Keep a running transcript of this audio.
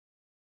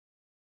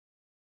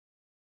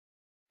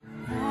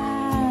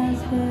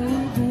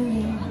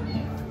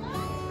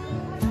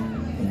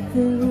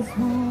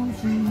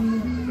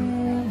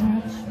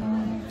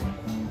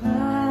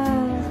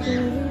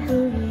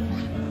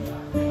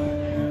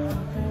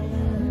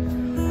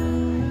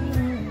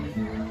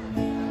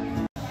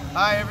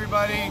Hi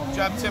everybody,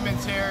 Jeff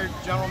Timmons here,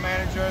 General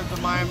Manager of the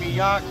Miami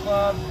Yacht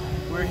Club.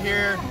 We're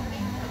here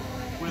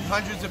with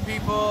hundreds of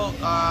people,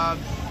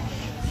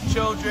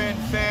 children,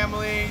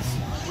 families.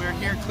 We're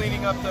here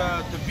cleaning up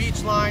the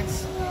beach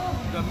lines,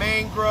 the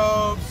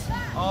mangroves,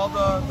 all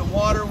the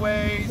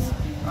waterways.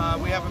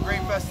 We have a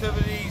great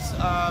festivities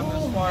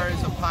as far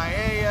as a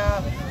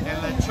paella and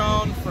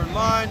lechon for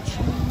lunch.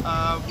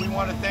 We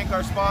want to thank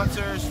our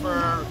sponsors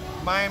for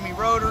Miami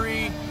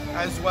Rotary,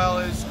 as well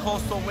as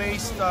Coastal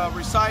Waste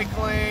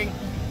Recycling.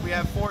 We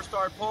have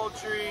 4-Star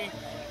Poultry,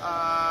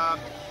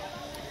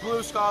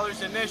 Blue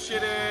Scholars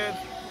Initiative,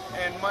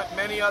 and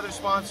many other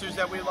sponsors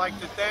that we'd like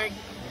to thank.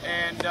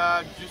 And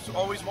just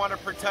always want to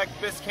protect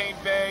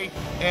Biscayne Bay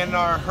and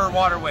her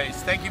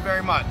waterways. Thank you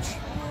very much.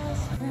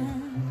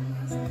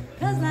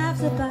 Cause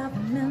life's about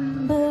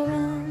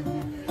remembering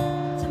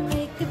to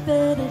make it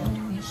better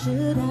than it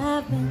should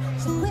have been.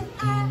 So quit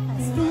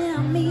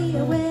asking me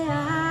where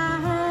I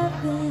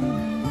have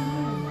been.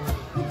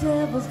 The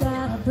devil's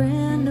got a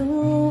brand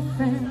new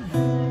friend.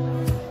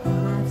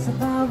 Life's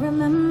about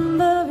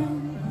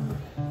remembering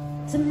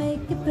to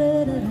make it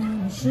better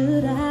than it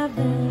should have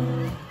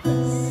been.